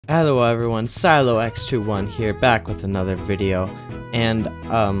Hello everyone, SiloX21 here, back with another video, and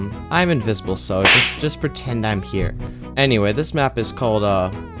I'm invisible, so just pretend I'm here. Anyway, this map's called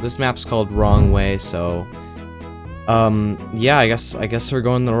Wrong Way, so yeah, I guess we're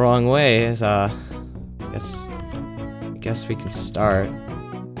going the wrong way. I guess we can start.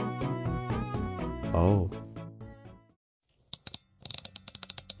 Oh.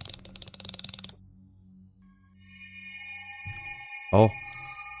 Oh.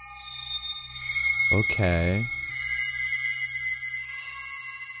 Okay.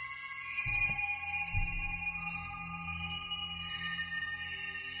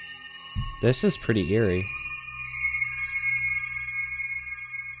 This is pretty eerie.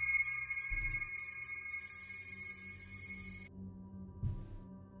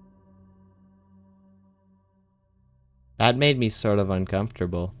 That made me sort of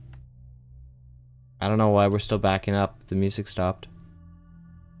uncomfortable. I don't know why we're still backing up. The music stopped.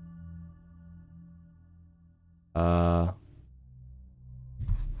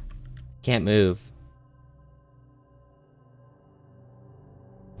 Can't move.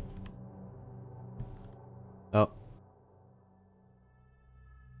 Oh.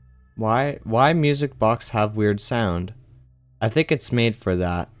 Why music box have weird sound? I think it's made for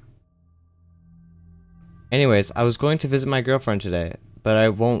that. Anyways, I was going to visit my girlfriend today, but I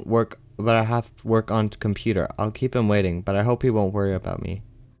have to work on computer. I'll keep him waiting, but I hope he won't worry about me.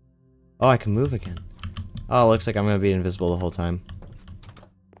 Oh, I can move again. Oh, looks like I'm gonna be invisible the whole time.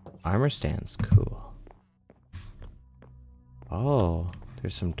 Armor stands, cool. Oh,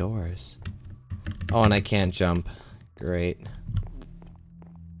 there's some doors. Oh, and I can't jump. Great.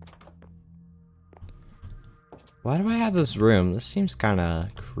 Why do I have this room? This seems kinda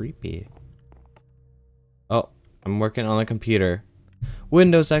creepy. Oh, I'm working on the computer.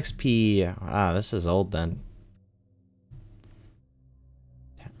 Windows XP. Ah, this is old then.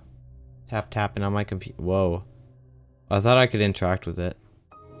 Tapping on my computer. Whoa. I thought I could interact with it.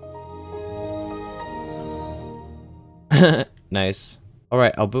 Nice.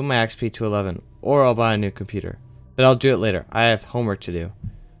 Alright, I'll boot my XP to 11. Or I'll buy a new computer. But I'll do it later. I have homework to do.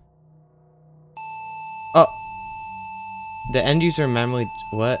 Oh. The end user memory.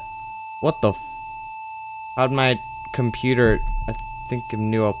 What? What the f? How'd my computer. I think I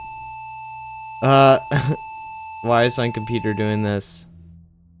knew. Why is my computer doing this?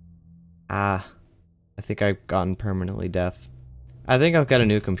 Ah. I think I've gotten permanently deaf. I think I'll get a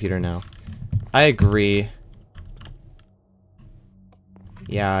new computer now. I agree.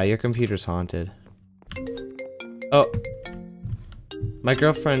 Yeah, your computer's haunted. Oh. My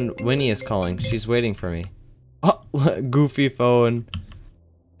girlfriend Winnie is calling. She's waiting for me. Oh, goofy phone.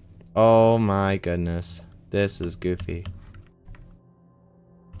 Oh my goodness. This is goofy.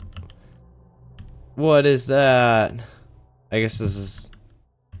 What is that? I guess this is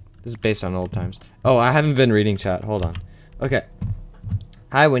based on old times. Oh, I haven't been reading chat. Hold on. Okay.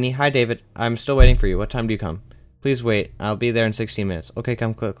 Hi, Winnie. Hi, David. I'm still waiting for you. What time do you come? Please wait. I'll be there in 16 minutes. Okay,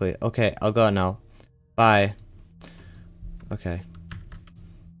 come quickly. Okay, I'll go out now. Bye. Okay.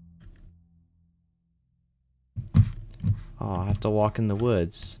 Oh, I have to walk in the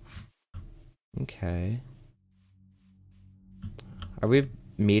woods. Okay. Are we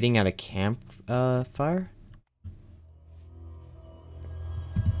meeting at a camp fire?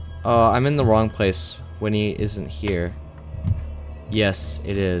 Oh, I'm in the wrong place. Winnie isn't here. Yes,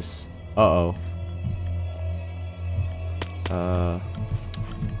 it is. Uh-oh.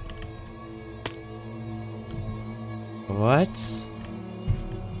 What?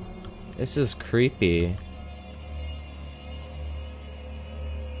 This is creepy.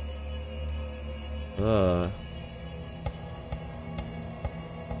 Ugh.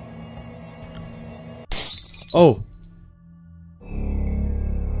 Oh!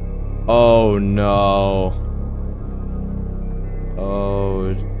 Oh no.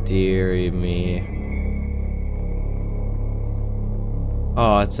 Oh dearie me.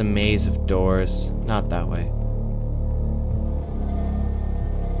 Oh, it's a maze of doors. Not that way.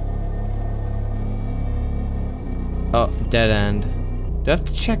 Oh, dead end. Do I have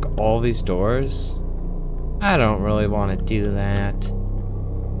to check all these doors? I don't really want to do that.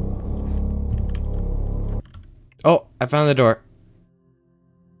 Oh, I found the door.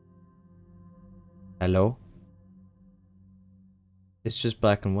 Hello? It's just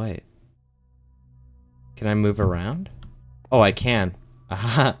black and white. Can I move around? Oh, I can.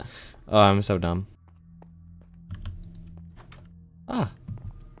 Oh, I'm so dumb. Ah.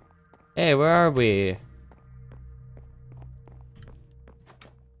 Hey, where are we?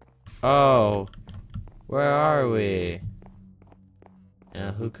 Oh. Where are we?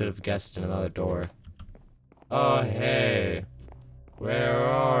 Yeah, who could have guessed another door? Oh, hey. Where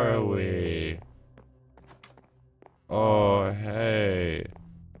are we? Oh, hey.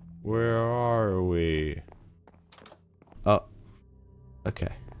 Where are we? Oh. Okay.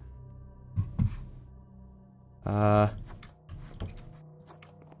 I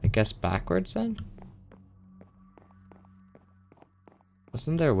guess backwards then?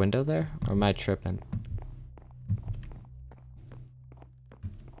 Wasn't there a window there? Or am I tripping?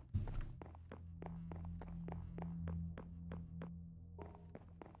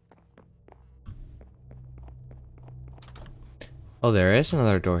 Oh, there is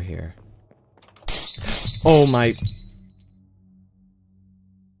another door here. Oh my...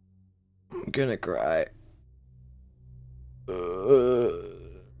 I'm gonna cry.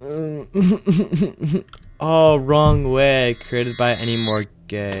 Oh, wrong way. Created by Any More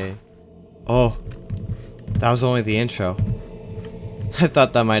Gay. Oh, that was only the intro. I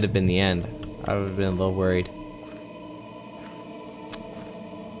thought that might have been the end. I would have been a little worried.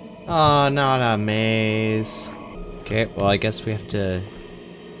 Oh, not a maze. Okay, well, I guess we have to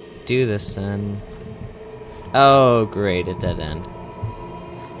do this then. Oh, great, a dead end.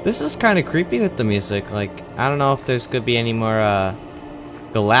 This is kind of creepy with the music. Like, I don't know if there's gonna be any more,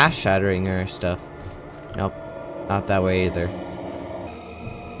 glass shattering or stuff. Nope, not that way either.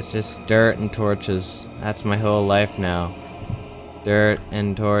 It's just dirt and torches. That's my whole life now. Dirt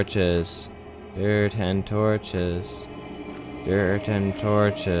and torches. Dirt and torches. Dirt and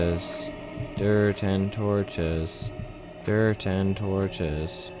torches. Dirt and torches. Dirt and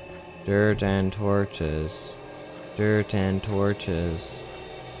torches. Dirt and torches. Dirt and torches.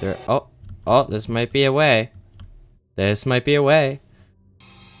 Dirt. Oh, this might be a way. This might be a way.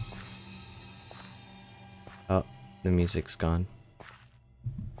 Oh, the music's gone.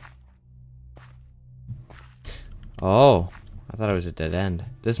 Oh, I thought it was a dead end.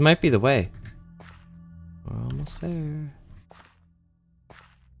 This might be the way. We're almost there.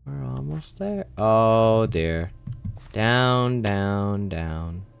 We're almost there. Oh dear. Down, down,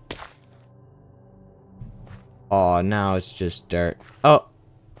 down. Oh, now it's just dirt. Oh,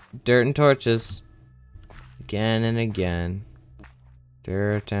 dirt and torches. Again and again.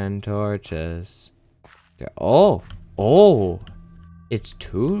 Dirt and torches. Oh, oh, it's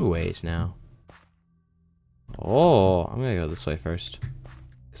two ways now. Oh, I'm gonna go this way first.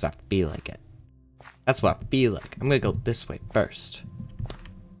 Because I feel like it. That's what I feel like. I'm gonna go this way first.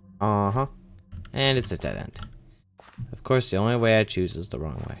 Uh-huh. And it's a dead end. Of course, the only way I choose is the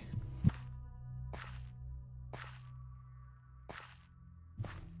wrong way.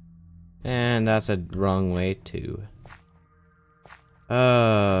 And that's a wrong way too.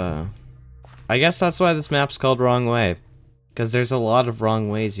 I guess that's why this map's called Wrong Way. Because there's a lot of wrong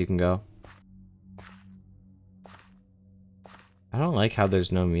ways you can go. I don't like how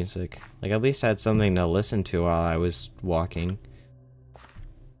there's no music. Like, at least I had something to listen to while I was walking.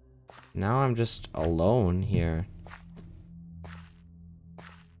 Now I'm just alone here.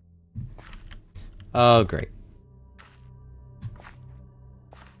 Oh, great.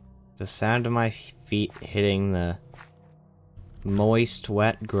 The sound of my feet hitting the moist,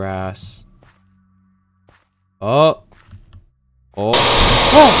 wet grass. Oh! Oh!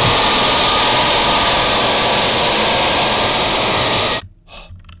 Oh!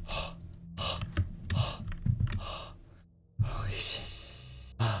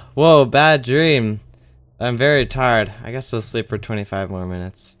 Whoa, bad dream. I'm very tired. I guess I'll sleep for 25 more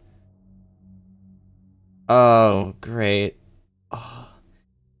minutes. Oh, great. Oh.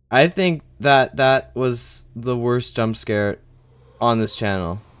 I think that was the worst jump scare on this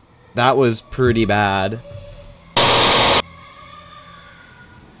channel. That was pretty bad.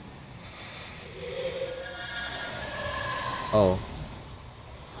 Oh.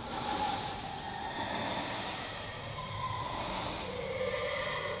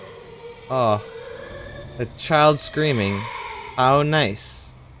 Oh. A child screaming. How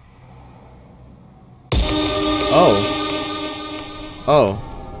nice. Oh. Oh.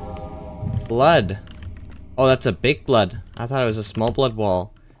 Blood. Oh, that's a big blood. I thought it was a small blood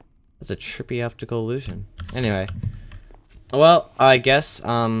wall. That's a trippy optical illusion. Anyway. Well, I guess,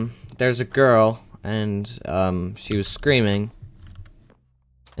 there's a girl, and, she was screaming.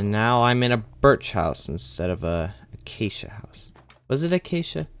 And now I'm in a birch house instead of a acacia house. Was it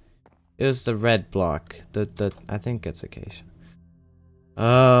acacia? It was the red block. I think it's acacia.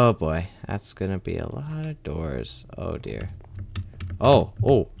 Oh boy, that's gonna be a lot of doors. Oh dear. Oh,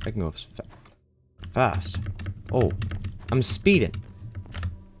 I can go fast. Oh, I'm speeding.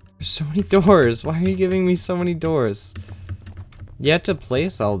 There's so many doors. Why are you giving me so many doors? You had to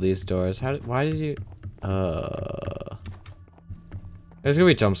place all these doors. Why did you? There's gonna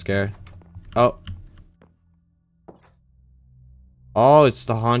be a jump scare. Oh. Oh, it's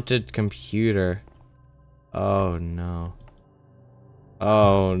the haunted computer. Oh no.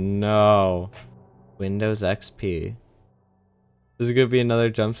 Oh no. Windows XP. Is it gonna be another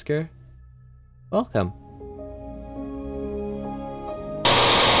jump scare? Welcome.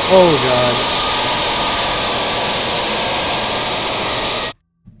 Oh god.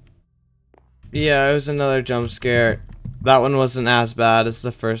 Yeah, it was another jump scare. That one wasn't as bad as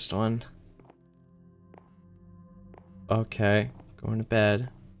the first one. Okay, going to bed.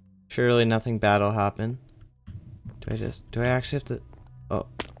 Surely nothing bad will happen. Do I actually have to? Oh.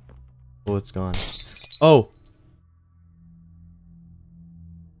 Oh, it's gone. Oh!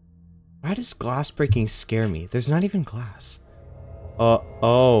 Why does glass breaking scare me? There's not even glass.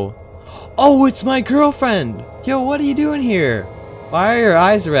 Oh. Oh, it's my girlfriend! Yo, what are you doing here? Why are your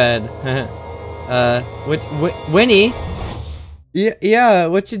eyes red? Winnie? Yeah,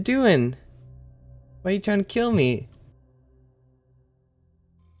 what you doing? Why are you trying to kill me?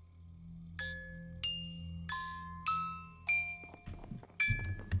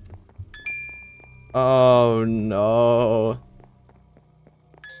 Oh no.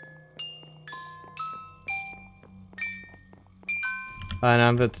 And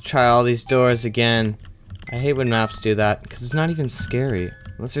I'm about to try all these doors again. I hate when maps do that, because it's not even scary.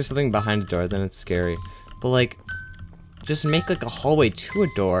 Unless there's something behind a door, then it's scary. But like, just make like a hallway to a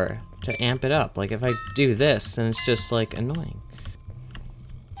door to amp it up. Like if I do this, then it's just like annoying.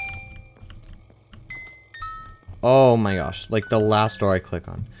 Oh my gosh, like the last door I click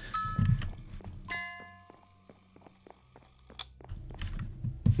on.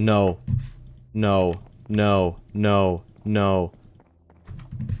 No. No. No. No. No.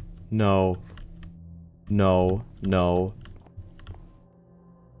 No. No. No. No.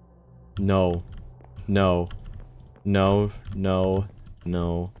 No. No. No.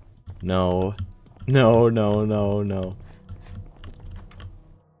 No. No. No. No. No.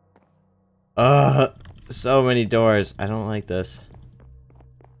 No. So many doors. I don't like this.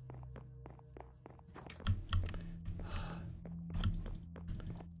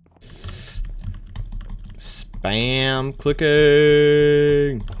 Spam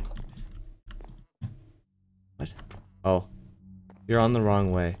clicking. What? Oh. You're on the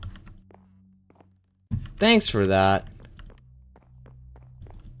wrong way. Thanks for that.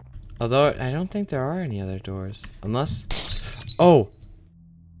 Although, I don't think there are any other doors. Unless... Oh!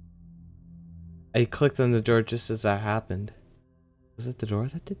 I clicked on the door just as that happened. Was it the door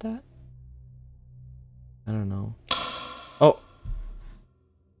that did that? I don't know. Oh!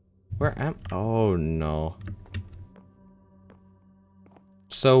 Where am... Oh, no.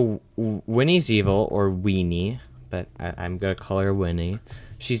 So, Winnie's evil, or Weenie, but I'm gonna call her Winnie.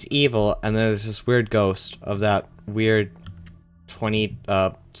 She's evil, and there's this weird ghost of that weird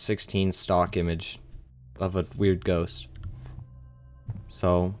 2016 stock image of a weird ghost.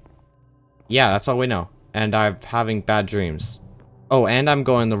 So, yeah, that's all we know. And I'm having bad dreams. Oh, and I'm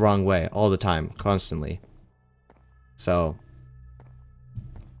going the wrong way all the time, constantly. So,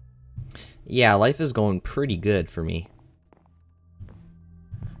 yeah, life is going pretty good for me.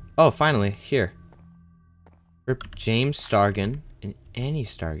 Oh, finally, here. Rip James Stargan and Annie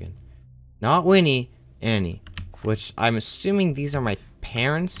Stargan. Not Winnie, Annie. Which I'm assuming these are my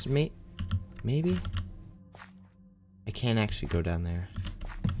parents, maybe? I can't actually go down there.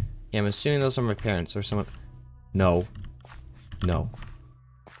 Yeah, I'm assuming those are my parents or someone. No. No.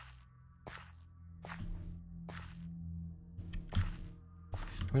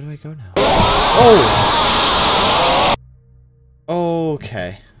 Where do I go now? Oh!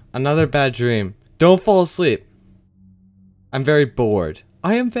 Okay. Another bad dream. Don't fall asleep. I'm very bored.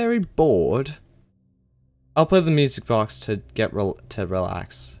 I am very bored. I'll play the music box to get to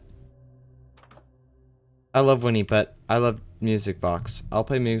relax. I love Winnie, but I love music box. I'll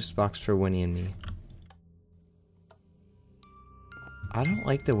play music box for Winnie and me. I don't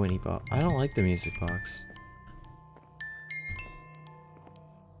like the Winnie box. I don't like the music box.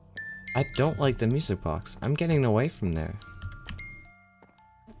 I don't like the music box. I'm getting away from there.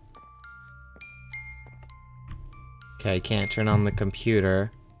 Okay, I can't turn on the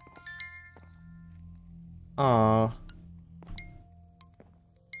computer. Aww.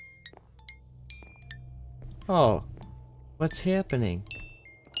 Oh. What's happening?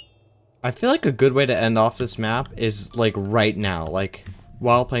 I feel like a good way to end off this map is like right now. Like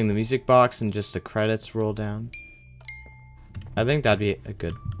while playing the music box and just the credits roll down. I think that'd be a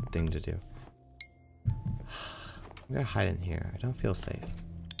good thing to do. I'm gonna hide in here. I don't feel safe.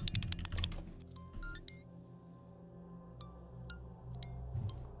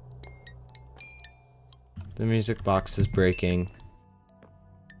 The music box is breaking.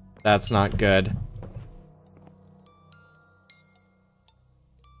 That's not good.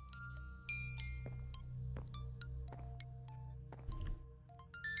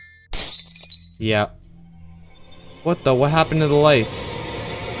 Yeah. What happened to the lights?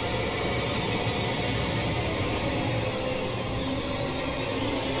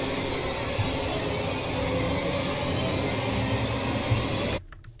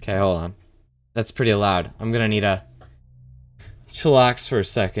 Okay, hold on. That's pretty loud. I'm gonna need a chillax for a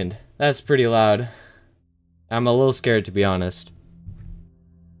second. That's pretty loud. I'm a little scared, to be honest.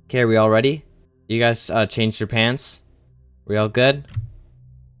 Okay, are we all ready? You guys changed your pants? We all good?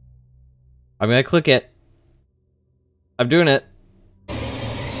 I'm gonna click it. I'm doing it.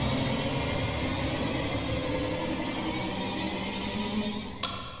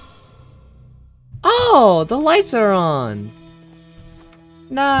 Oh, the lights are on.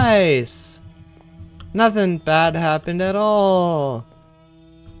 Nice. Nothing bad happened at all.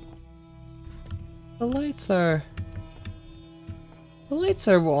 The lights are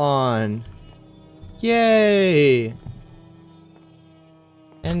on. Yay.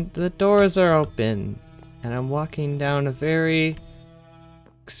 And the doors are open. And I'm walking down a very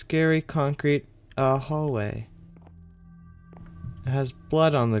scary concrete hallway. It has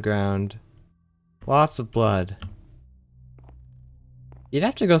blood on the ground. Lots of blood. You'd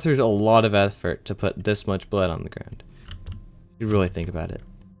have to go through a lot of effort to put this much blood on the ground. You really think about it.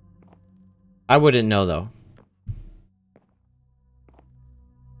 I wouldn't know though.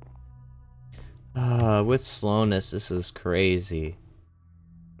 With slowness, this is crazy.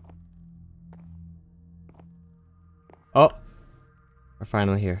 Oh! We're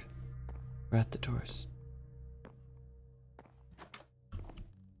finally here. We're at the doors.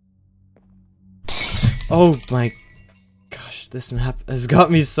 Oh my gosh, this map has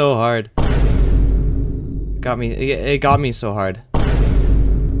got me so hard. It got me so hard.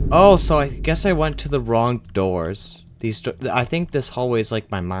 Oh, so I guess I went to the wrong doors. I think this hallway is like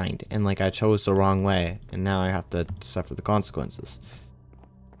my mind, and like I chose the wrong way, and now I have to suffer the consequences.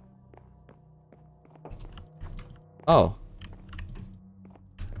 Oh.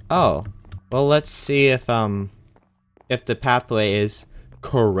 Oh. Well, let's see if the pathway is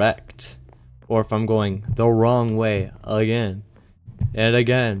correct. Or if I'm going the wrong way again. And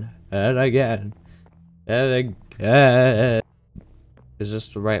again. And again. And again. Is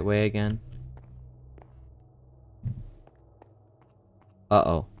this the right way again?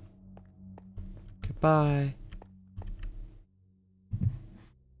 Uh-oh. Goodbye.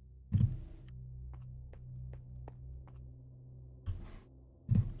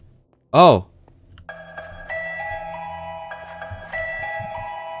 Oh.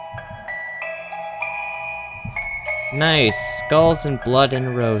 Nice. Skulls and blood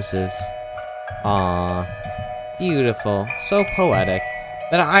and roses. Aww. Beautiful. So poetic.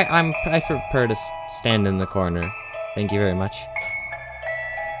 But I prefer to stand in the corner. Thank you very much.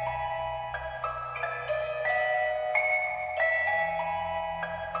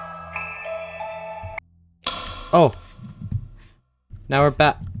 Oh. Now we're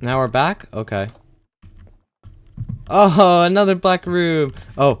back. Now we're back? Okay. Oh, another black room.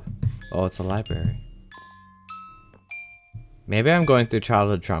 Oh. Oh, it's a library. Maybe I'm going through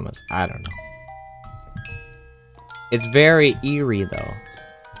childhood traumas. I don't know. It's very eerie, though.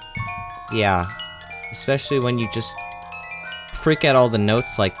 Yeah. Especially when you just prick at all the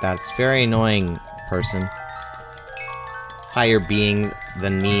notes like that. It's very annoying, person. Higher being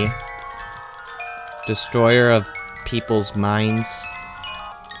than me. Destroyer of people's minds.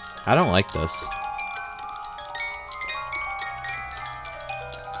 I don't like this.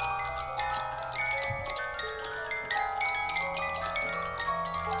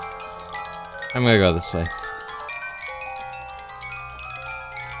 I'm gonna go this way.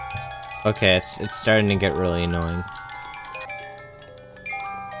 Okay, it's starting to get really annoying.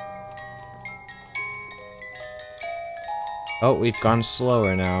 Oh, we've gone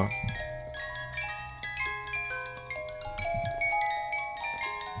slower now.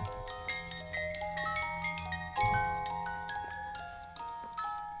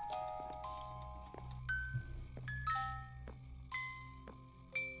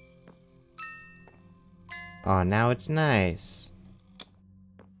 Oh, now it's nice.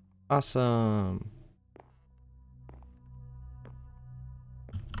 Awesome.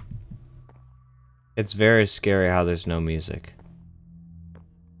 It's very scary how there's no music.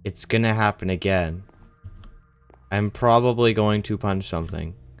 It's gonna happen again. I'm probably going to punch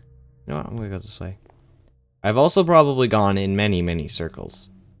something. You know what? I'm gonna go this way. I've also probably gone in many, many circles.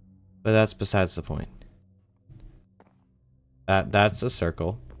 But that's besides the point. That's a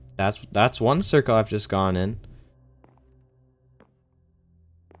circle. That's one circle I've just gone in.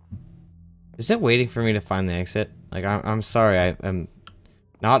 Is it waiting for me to find the exit? Like, I'm sorry, I'm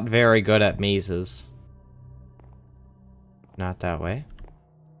not very good at mazes. Not that way.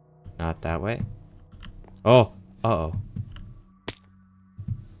 Not that way. Oh. Uh-oh.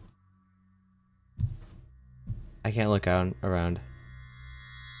 I can't look out around.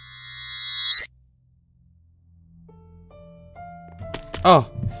 Oh.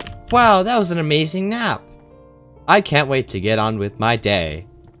 Wow, that was an amazing nap. I can't wait to get on with my day.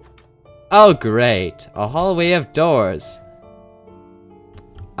 Oh, great. A hallway of doors.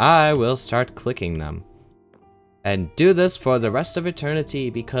 I will start clicking them. And do this for the rest of eternity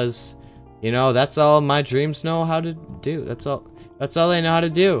because, you know, that's all my dreams know how to do. That's all they know how to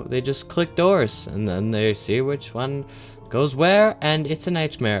do. They just click doors and then they see which one goes where, and it's a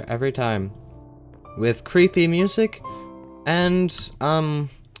nightmare every time. With creepy music and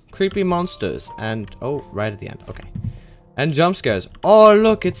creepy monsters and oh, right at the end. Okay. And jump scares. Oh,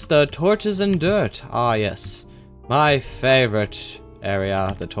 look, it's the torches and dirt. Ah, yes. My favorite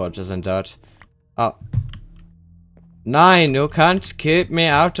area, the torches and dirt. Oh. 9, you can't keep me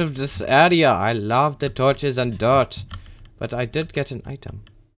out of this area. I love the torches and dirt. But I did get an item.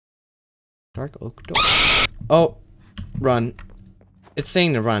 Dark oak door. Oh, run. It's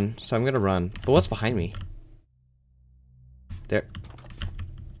saying to run, so I'm gonna run. But what's behind me?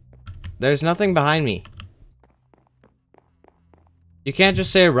 There's nothing behind me. You can't just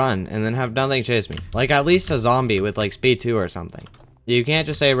say run and then have nothing chase me. Like at least a zombie with like speed 2 or something. You can't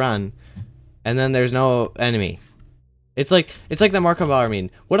just say run and then there's no enemy. It's like the Marco Bauer meme.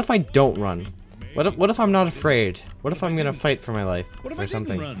 What if I don't run? What if I'm not afraid? What if I'm gonna fight for my life or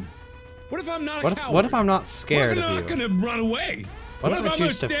something? Run? What if I'm not what if I'm not scared of you? What if I'm not gonna run away? What if I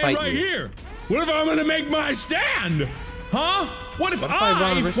choose to fight right you? Here? What if I'm gonna make my stand? Huh? What if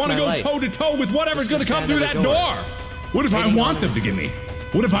I want to go toe to toe with whatever's gonna come through that door? What if I want them to get me?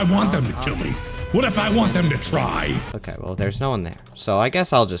 What if I want them to kill me? What if I want them to try? Okay, well, there's no one there. So I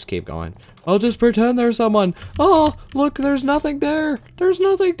guess I'll just keep going. I'll just pretend there's someone. Oh, look, there's nothing there. There's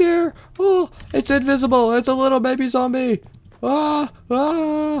nothing there. Oh, it's invisible. It's a little baby zombie. Ah,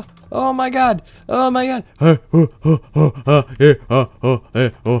 ah. Oh my god. Oh my god.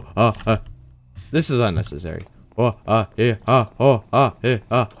 This is unnecessary. Also,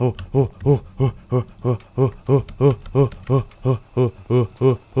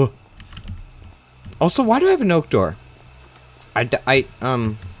 why do I have an oak door? What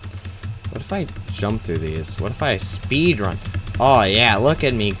if I jump through these? What if I speed run? Oh yeah, look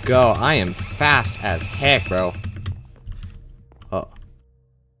at me go. I am fast as heck, bro. Oh.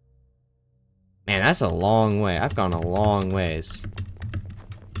 Man, that's a long way. I've gone a long ways.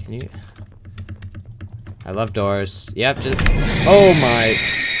 Can you... I love doors. Yep, just... Oh my...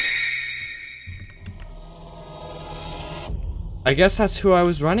 I guess that's who I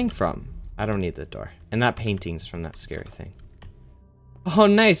was running from. I don't need the door. And that painting's from that scary thing. Oh,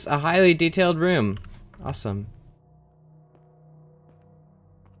 nice! A highly detailed room. Awesome.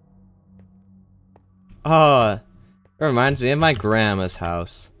 Oh, it reminds me of my grandma's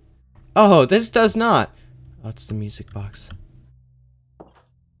house. Oh, this does not! Oh, it's the music box.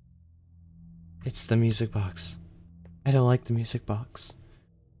 It's the music box. I don't like the music box.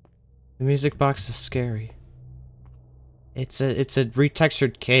 The music box is scary. It's a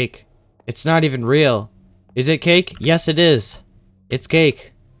retextured cake. It's not even real. Is it cake? Yes, it is. It's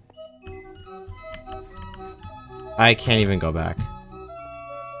cake. I can't even go back.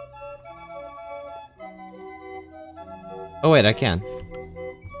 Oh wait, I can.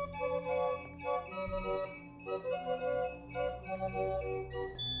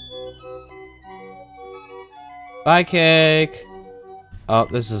 Bye, cake. Oh,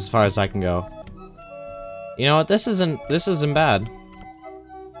 this is as far as I can go. You know what? This isn't bad.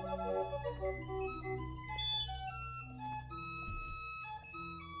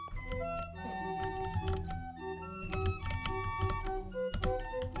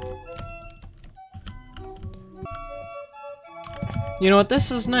 You know what? This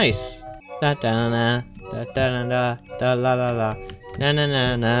is nice. Da da da da da da da la la la na na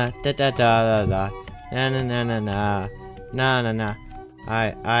na na da da da da na na na na na na na na.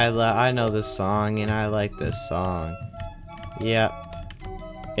 I know this song and I like this song. Yep.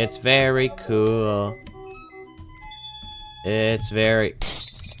 It's very cool. It's very...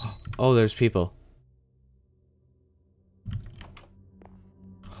 Oh, there's people.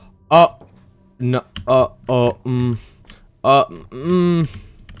 Oh. No.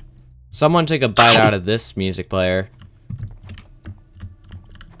 Someone take a bite out of this music player.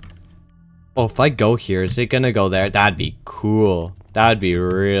 Oh, if I go here, is it gonna go there? That'd be cool. That'd be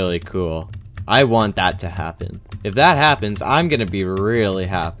really cool. I want that to happen. If that happens, I'm gonna be really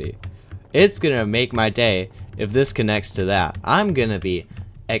happy. It's gonna make my day if this connects to that. I'm gonna be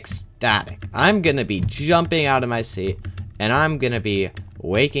ecstatic. I'm gonna be jumping out of my seat, and I'm gonna be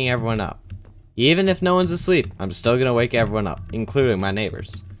waking everyone up. Even if no one's asleep, I'm still gonna wake everyone up, including my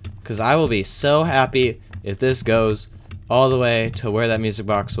neighbors. Because I will be so happy if this goes all the way to where that music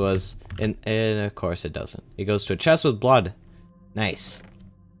box was. And of course it doesn't. It goes to a chest with blood. Nice.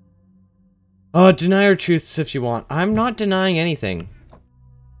 Oh, deny your truths if you want. I'm not denying anything.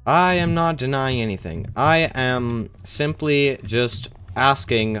 I am not denying anything. I am simply just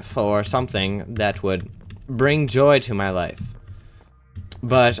asking for something that would bring joy to my life.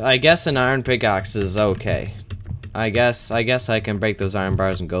 But I guess an iron pickaxe is okay. I guess I can break those iron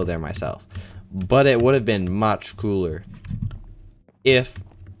bars and go there myself. But it would have been much cooler if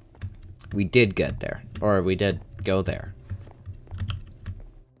we did get there, or we did go there.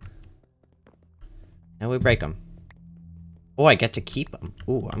 And we break them. Oh, I get to keep them.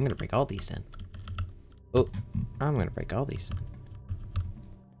 Ooh, I'm gonna break all these in. Oh, I'm gonna break all these in.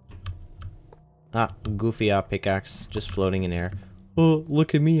 Ah, goofy pickaxe, just floating in air. Oh,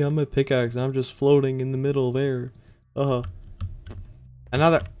 look at me, I'm a pickaxe, I'm just floating in the middle of air.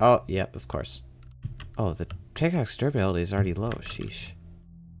 Another, oh, yeah, of course. Oh, the pickaxe durability is already low, sheesh.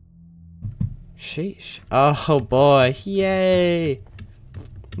 Sheesh. Oh boy, yay!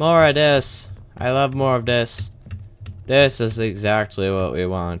 More of this. I love more of this. This is exactly what we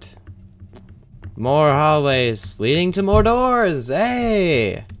want. More hallways leading to more doors,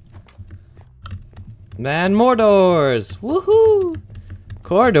 hey! Man, more doors! Woohoo!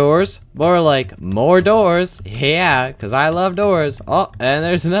 Corridors? More like more doors. Yeah, because I love doors. Oh, and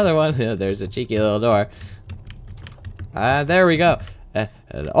there's another one. There's a cheeky little door. There we go.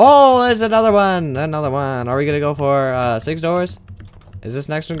 Oh, there's another one. Another one. Are we going to go for 6 doors? Is this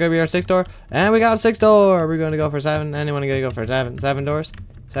next one going to be our 6th door? And we got a 6th door. Are we going to go for 7? Anyone going to go for 7? 7 doors?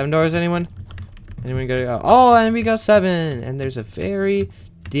 7 doors, anyone? Anyone going to go? Oh, and we got 7. And there's a very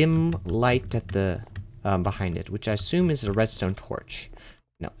dim light at the behind it, which I assume is a redstone torch.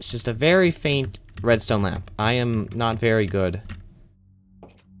 No, it's just a very faint redstone lamp. I am not very good.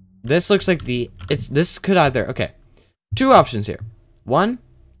 This looks like this could either, okay. 2 options here. 1,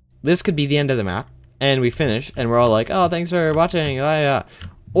 this could be the end of the map, and we finish, and we're all like, oh, thanks for watching,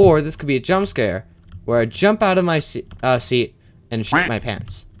 or this could be a jump scare, where I jump out of my seat and shit my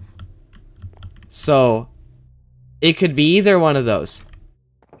pants. So, it could be either one of those.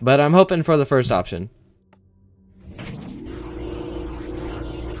 But I'm hoping for the first option.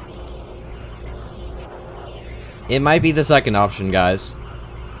 It might be the second option, guys.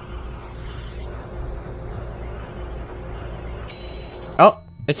 Oh,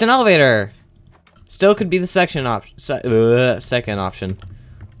 it's an elevator. Still could be the second option.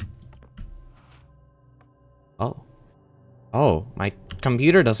 Oh, my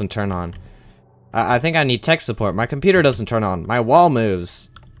computer doesn't turn on. I think I need tech support. My computer doesn't turn on. My wall moves.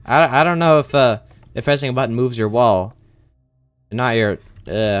 I don't know if pressing a button moves your wall. Not your,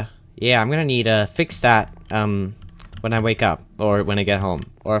 yeah, I'm gonna need to fix that, when I wake up, or when I get home,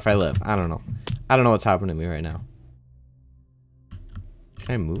 or if I live. I don't know. I don't know what's happening to me right now.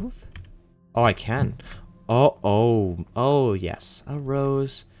 Can I move? Oh, I can. Oh, yes. A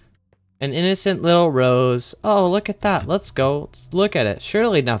rose. An innocent little rose. Oh, look at that. Let's go. Let's look at it.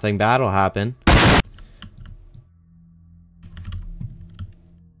 Surely nothing bad will happen.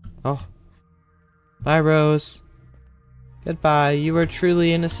 Oh. Bye, Rose. Goodbye. You were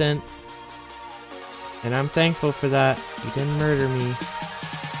truly innocent. And I'm thankful for that. You didn't murder me.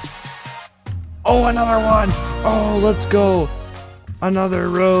 Oh, another one! Oh, let's go! Another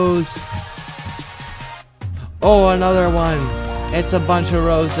rose. Oh, another one. It's a bunch of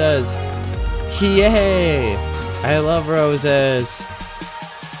roses. Yay! I love roses.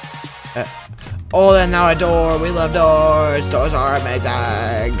 Oh, and now a door. We love doors. Doors are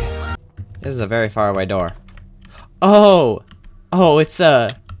amazing. This is a very far away door. Oh! Oh, it's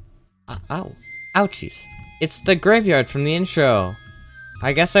a... Ow. Ouchies. It's the graveyard from the intro.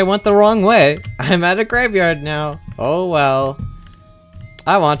 I guess I went the wrong way. I'm at a graveyard now. Oh well.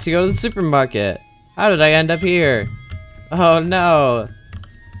 I want to go to the supermarket. How did I end up here? Oh no.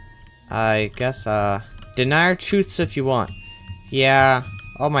 I guess, deny your truths if you want. Yeah,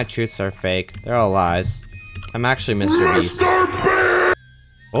 all my truths are fake. They're all lies. I'm actually Mr. Beast.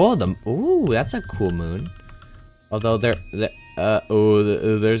 Oh, ooh, that's a cool moon. Although there's a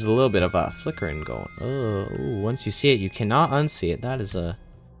little bit of a flickering going. Oh, once you see it, you cannot unsee it. That is I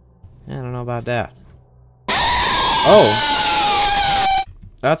don't know about that. Oh,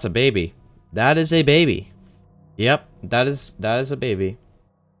 that's a baby. That is a baby. Yep, that is a baby.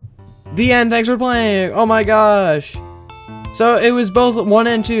 The end. Thanks for playing. Oh my gosh. So it was both 1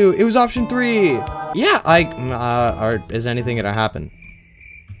 and 2. It was option 3. Yeah, or is anything gonna happen?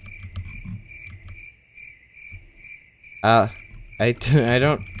 I I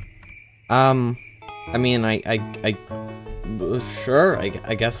don't. I mean, sure.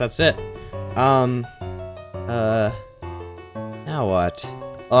 I guess that's it. Now what?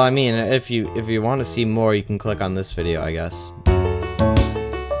 Well, I mean, if you want to see more, you can click on this video, I guess.